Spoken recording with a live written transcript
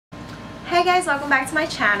Hey guys, welcome back to my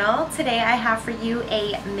channel. Today I have for you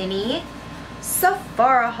a mini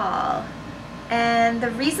Sephora haul. And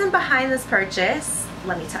the reason behind this purchase,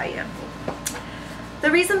 let me tell you. The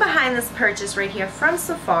reason behind this purchase right here from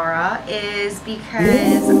Sephora is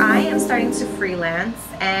because I am starting to freelance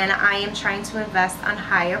and I am trying to invest on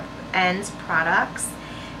higher end products.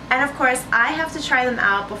 And of course, I have to try them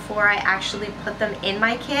out before I actually put them in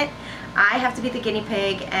my kit. I have to be the guinea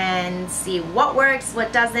pig and see what works,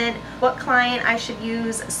 what doesn't, what client I should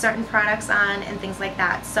use certain products on, and things like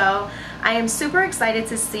that. So I am super excited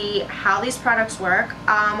to see how these products work.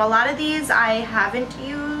 A lot of these I haven't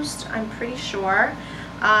used, I'm pretty sure.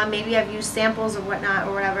 Maybe I've used samples or whatnot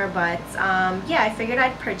or whatever, but yeah, I figured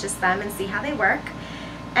I'd purchase them and see how they work.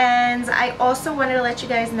 And I also wanted to let you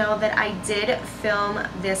guys know that I did film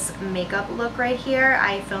this makeup look right here.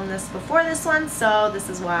 I filmed this before this one, so this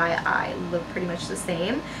is why I look pretty much the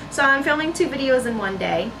same. So I'm filming 2 videos in one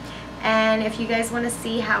day. And if you guys want to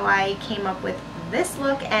see how I came up with this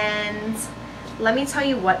look, and let me tell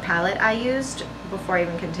you what palette I used before I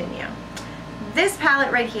even continue. This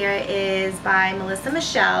palette right here is by Melissa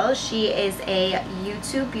Michelle. She is a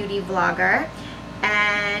YouTube beauty vlogger.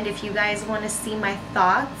 And if you guys want to see my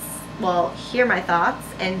thoughts, well, hear my thoughts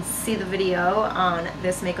and see the video on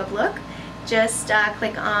this makeup look, just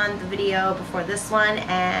click on the video before this one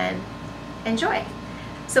and enjoy.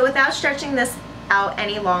 So without stretching this out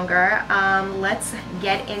any longer, let's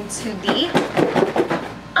get into the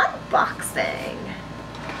unboxing.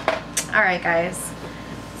 Alright guys,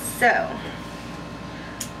 so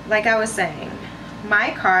like I was saying,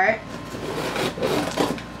 my cart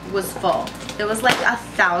was full. It was like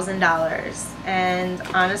 $1,000, and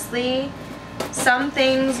honestly some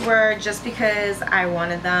things were just because I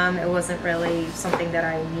wanted them. It wasn't really something that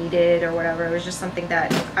I needed or whatever. It was just something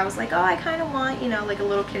that I was like, oh, I kind of want, you know, like a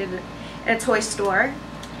little kid at a toy store.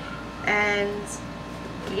 And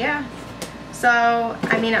yeah, so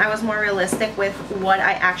I mean, I was more realistic with what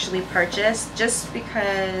I actually purchased, just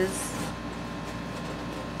because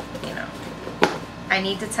I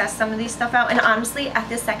need to test some of these stuff out. And honestly, at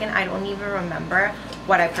this second, I don't even remember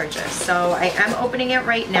what I purchased. So I am opening it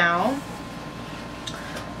right now.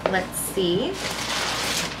 Let's see.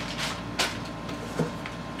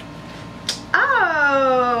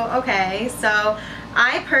 Oh, okay. So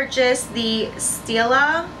I purchased the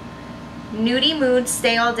Stila Nudie Mood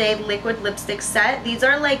Stay All Day Liquid Lipstick Set. These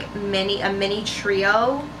are like a mini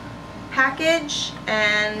trio package,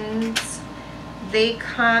 and they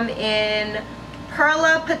come in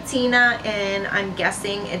Perla, Patina, and I'm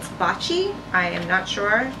guessing it's Bachi. I am not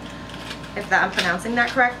sure if I'm pronouncing that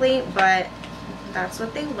correctly, but that's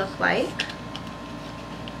what they look like.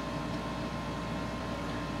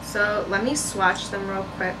 So let me swatch them real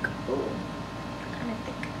quick. Ooh, kind of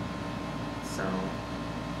thick. So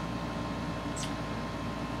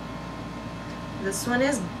this one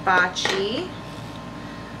is Bachi.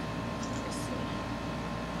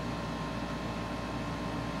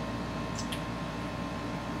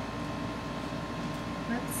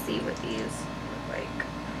 Let's see what these look like.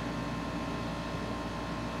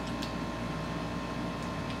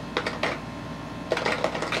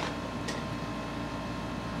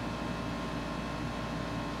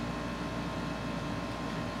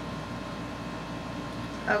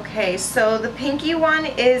 Okay, so the pinky one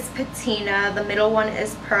is Patina, the middle one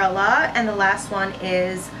is Perla, and the last one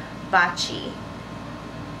is Bachi.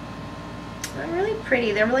 They're really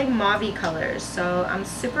pretty. They're like mauve colors, so I'm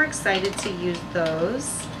super excited to use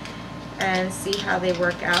those and see how they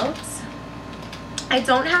work out. I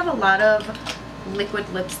don't have a lot of liquid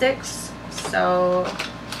lipsticks, so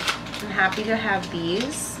I'm happy to have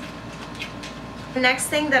these. The next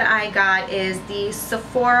thing that I got is the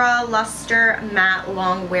Sephora Luster Matte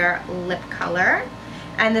Longwear Lip Color,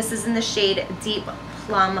 and this is in the shade Deep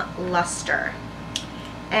Plum Luster.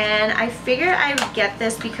 And I figured I would get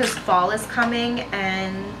this because fall is coming,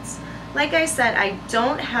 and like I said, I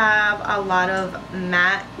don't have a lot of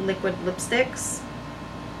matte liquid lipsticks.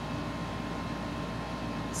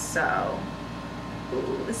 So,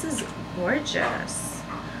 ooh, this is gorgeous.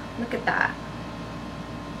 Look at that.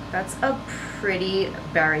 That's a pretty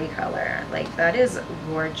berry color. Like, that is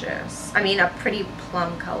gorgeous. I mean, a pretty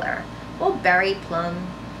plum color. Well, berry plum.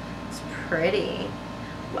 It's pretty.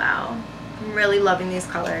 Wow. I'm really loving these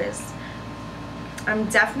colors. I'm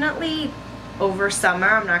definitely over summer,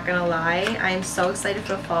 I'm not gonna lie. I am so excited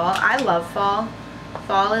for fall. I love fall.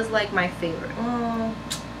 Fall is like my favorite. Oh,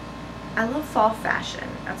 I love fall fashion.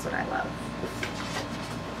 That's what I love.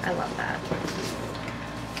 I love that.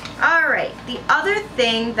 Alright, the other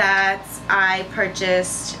thing that I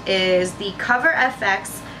purchased is the Cover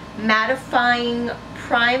FX Mattifying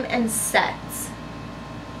Prime and Set.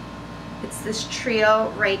 It's this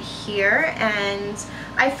trio right here, and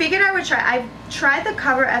I figured I would try. I've tried the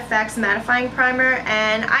Cover FX mattifying primer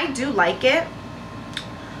and I do like it.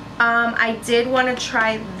 I did want to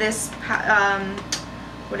try this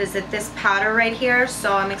what is it, this powder right here,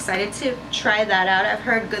 so I'm excited to try that out. I've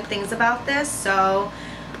heard good things about this, so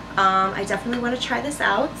I definitely want to try this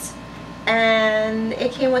out. And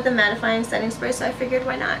it came with a mattifying setting spray, so I figured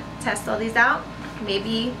why not test all these out.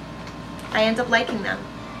 Maybe I end up liking them.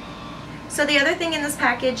 So the other thing in this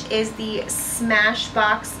package is the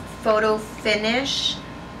Smashbox Photo Finish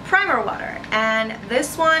Primer Water, and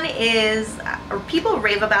this one is, or people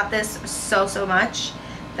rave about this so much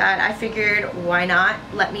that I figured why not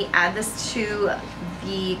let me add this to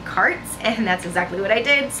the cart, and that's exactly what I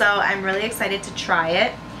did. So I'm really excited to try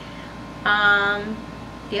it.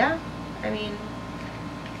 Yeah, I mean,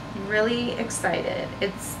 really excited.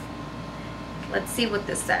 Let's see what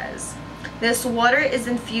this says. This water is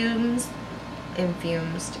infused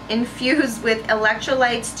with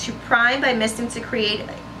electrolytes to prime by misting to create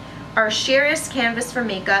our sheerest canvas for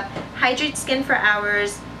makeup, hydrate skin for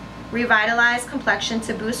hours, revitalize complexion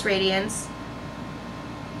to boost radiance,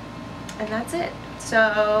 and that's it.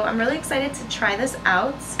 So I'm really excited to try this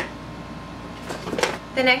out.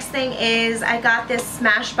 The next thing is I got this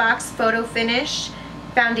Smashbox Photo Finish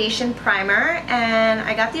Foundation Primer, and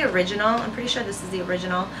I got the original. I'm pretty sure this is the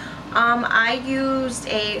original. I used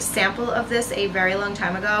a sample of this a very long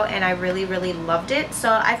time ago and I really loved it, so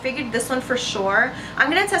I figured this one for sure. I'm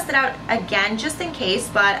gonna test it out again just in case,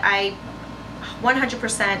 but I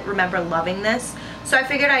 100% remember loving this, so I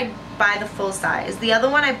figured I'd buy the full size. The other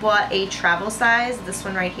one I bought a travel size, this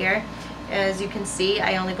one right here. As you can see,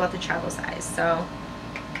 I only bought the travel size, so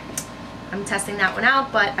I'm testing that one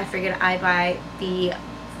out, but I figured I'd buy the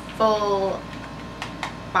full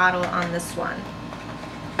bottle on this one.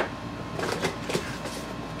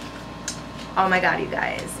 Oh my god, you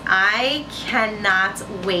guys, I cannot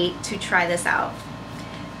wait to try this out.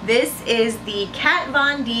 This is the Kat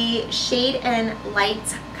Von D Shade and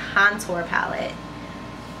Light Contour Palette.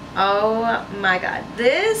 Oh my god,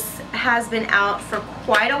 this has been out for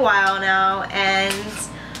quite a while now and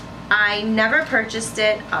I never purchased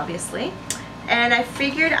it, obviously, and I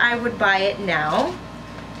figured I would buy it now.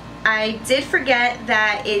 I did forget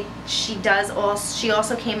that she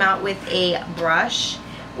also came out with a brush,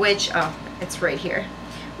 which, oh, it's right here,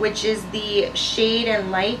 which is the Shade and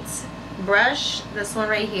Light brush, this one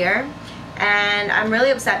right here. And I'm really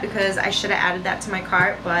upset because I should have added that to my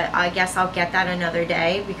cart, but I guess I'll get that another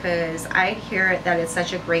day because I hear that it's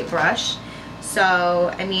such a great brush.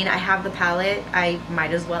 So, I mean, I have the palette, I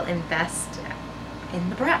might as well invest in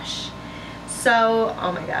the brush. So,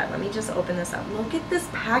 oh my god, let me just open this up. Look at this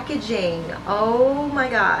packaging. Oh my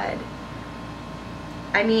god.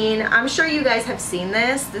 I mean, I'm sure you guys have seen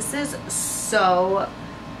this. This is so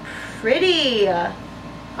pretty. Oh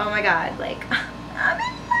my god, like, I'm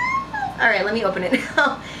in love. Alright, let me open it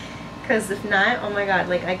now. Because if not, oh my god,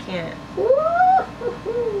 like, I can't.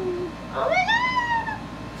 Woo-hoo-hoo. Oh my god.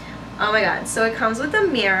 Oh my god. So it comes with a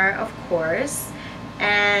mirror, of course.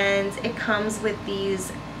 And it comes with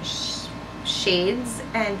these shades.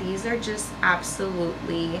 And these are just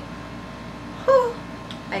absolutely, whew,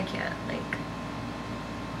 I can't, like.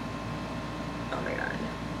 Oh my god.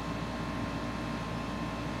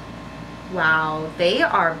 Wow, they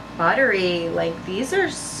are buttery. Like, these are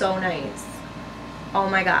so nice. Oh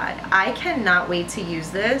my god, I cannot wait to use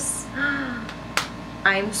this.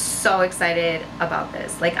 I'm so excited about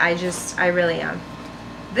this. Like, I really am.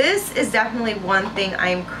 This is definitely one thing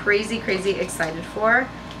I'm crazy excited for.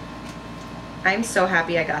 I'm so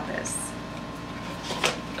happy I got this.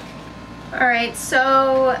 Alright,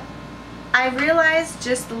 so I realized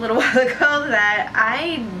just a little while ago that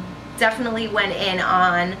I definitely went in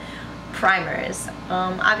on primers.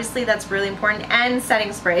 Obviously that's really important, and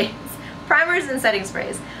setting sprays. Primers and setting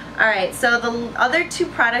sprays. Alright, so the other two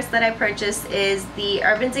products that I purchased is the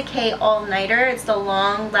Urban Decay All Nighter. It's the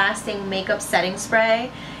long lasting makeup setting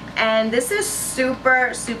spray, and this is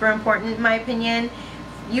super important in my opinion.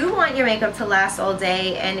 You want your makeup to last all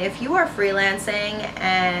day, and if you are freelancing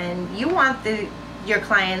and you want your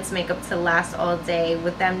clients' makeup to last all day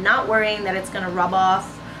with them not worrying that it's gonna rub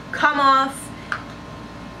off, come off,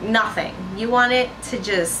 nothing. You want it to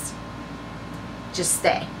just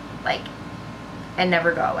stay, like, and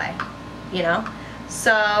never go away, you know?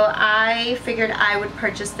 So I figured I would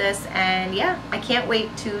purchase this, and yeah, I can't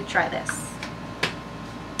wait to try this.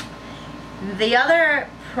 The other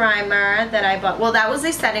primer that I bought, well, that was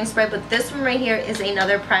a setting spray, but this one right here is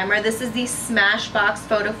another primer. This is the Smashbox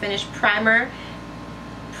Photo Finish Primer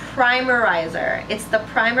primerizer. It's the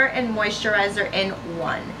primer and moisturizer in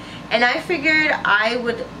one. And I figured I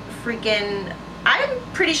would freaking, I'm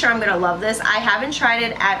pretty sure I'm gonna love this. I haven't tried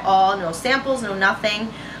it at all, no samples, no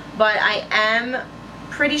nothing, but I am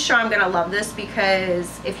pretty sure I'm gonna love this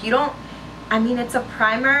because if you don't, I mean, it's a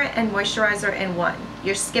primer and moisturizer in one.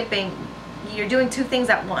 You're doing two things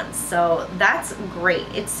at once, so that's great.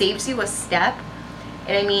 It saves you a step,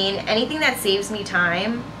 and I mean, anything that saves me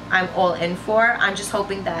time, I'm all in for. I'm just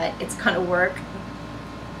hoping that it's gonna work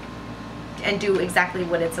and do exactly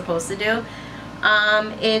what it's supposed to do.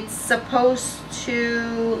 It's supposed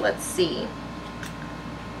to, let's see,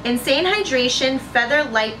 Insane Hydration Feather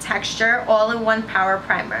Light Texture All-in-One Power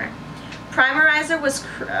Primer. Primerizer was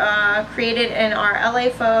created in our LA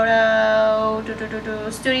photo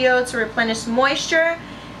studio to replenish moisture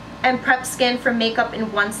and prep skin for makeup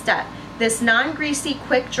in one step. This non-greasy,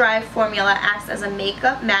 quick dry formula acts as a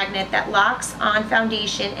makeup magnet that locks on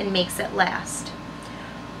foundation and makes it last.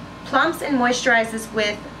 Plumps and moisturizes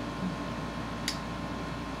with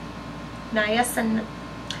niacin.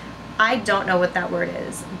 I don't know what that word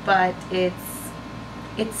is, but it's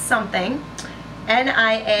something.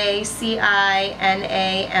 NiaCinamide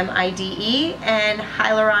and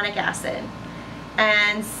hyaluronic acid,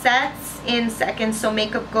 and sets in seconds, so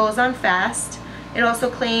makeup goes on fast. It also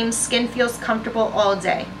claims skin feels comfortable all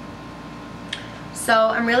day. So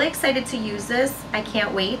I'm really excited to use this. I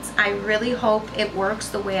can't wait. I really hope it works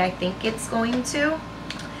the way I think it's going to.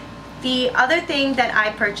 The other thing that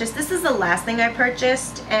I purchased, this is the last thing I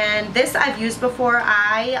purchased, and this I've used before.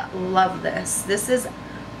 I love this. This is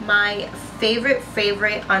my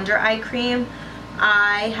favorite under eye cream.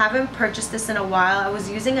 I haven't purchased this in a while. I was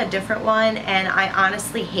using a different one and I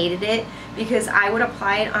honestly hated it because I would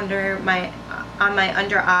apply it on my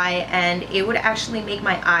under eye and it would actually make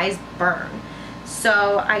my eyes burn.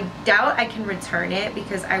 So I doubt I can return it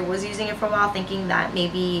because I was using it for a while thinking that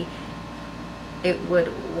maybe it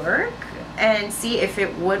would work and see if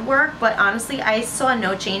it would work, but honestly I saw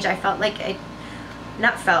no change. I felt like I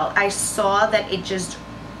saw that it just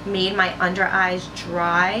made my under eyes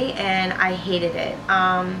dry and I hated it.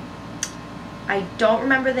 I don't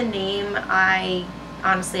remember the name.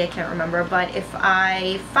 Honestly I can't remember, but if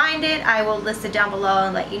I find it I will list it down below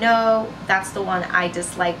and let you know. That's the one I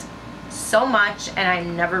disliked so much and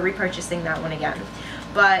I'm never repurchasing that one again.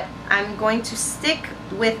 But I'm going to stick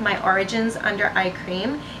with my Origins under eye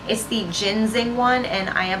cream. It's the ginseng one and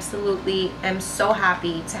I absolutely am so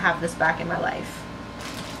happy to have this back in my life.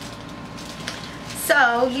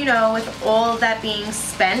 So, you know, with all that being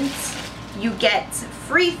spent, you get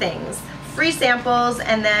free things, free samples,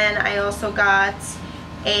 and then I also got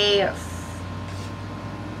a,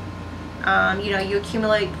 you know, you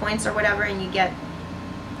accumulate points or whatever and you get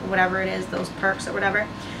whatever it is, those perks or whatever.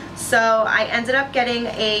 So I ended up getting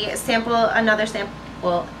a sample,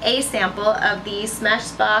 a sample of the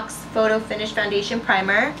Smashbox Photo Finish Foundation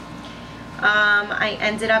Primer. I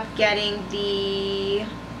ended up getting the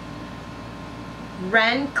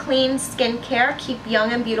Ren Clean Skincare Keep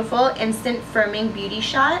Young and Beautiful Instant Firming Beauty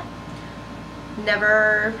Shot.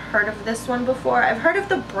 Never heard of this one before. I've heard of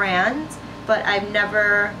the brand, but I've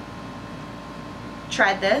never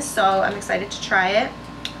tried this, so I'm excited to try it.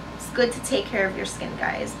 It's good to take care of your skin,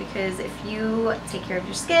 guys, because if you take care of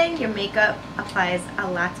your skin, your makeup applies a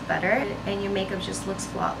lot better and your makeup just looks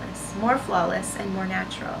flawless, more flawless and more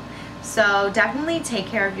natural. So definitely take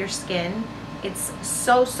care of your skin. It's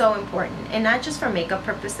so important, and not just for makeup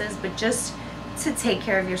purposes, but just to take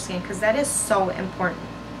care of your skin, because that is so important.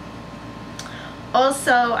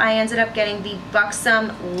 Also, I ended up getting the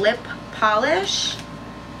Buxom Lip Polish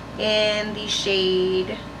in the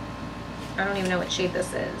shade, I don't even know what shade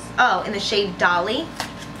this is. Oh, in the shade Dolly.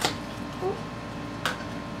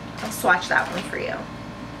 I'll swatch that one for you.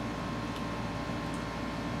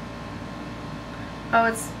 Oh,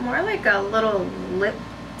 it's more like a little lip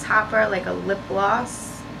topper, like a lip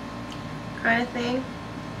gloss kind of thing.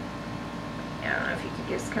 I don't know if you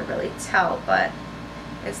guys can really tell, but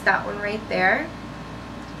it's that one right there.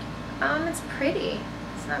 It's pretty.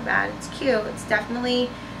 It's not bad. It's cute. It's definitely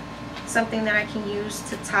something that I can use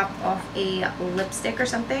to top off a lipstick or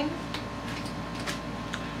something.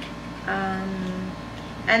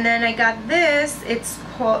 And then I got this. It's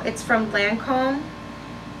from Lancome.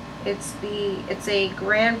 It's a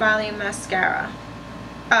Grand Volume Mascara.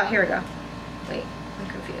 Oh, here we go. Wait, I'm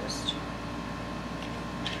confused.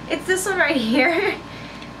 It's this one right here.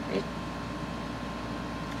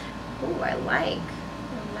 Oh, I like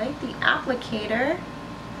the applicator.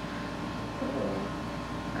 Ooh,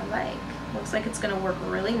 I like. Looks like it's gonna work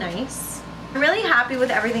really nice. I'm really happy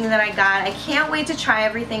with everything that I got. I can't wait to try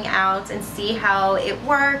everything out and see how it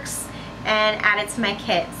works and add it to my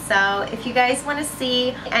kit. So if you guys want to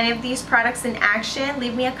see any of these products in action,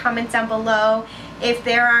 leave me a comment down below. If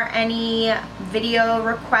there are any video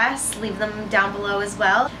requests, leave them down below as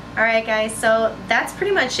well. Alright guys, so that's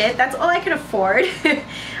pretty much it. That's all I could afford.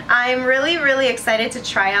 I'm really excited to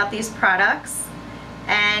try out these products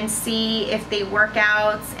and see if they work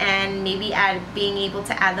out, and maybe being able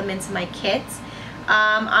to add them into my kit.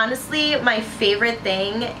 Honestly, my favorite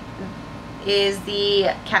thing is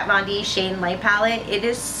the Kat Von D Shade and Light palette. It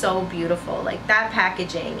is so beautiful. Like, that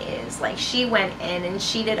packaging is like, she went in and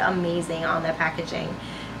she did amazing on that packaging.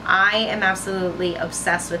 I am absolutely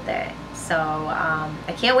obsessed with it. So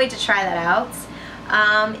I can't wait to try that out.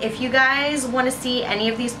 If you guys want to see any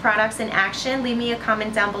of these products in action, leave me a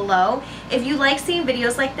comment down below. If you like seeing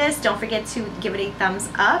videos like this, don't forget to give it a thumbs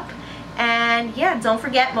up. And yeah, don't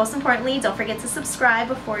forget, most importantly, don't forget to subscribe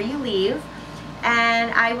before you leave.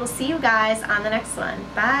 And I will see you guys on the next one.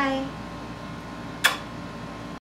 Bye!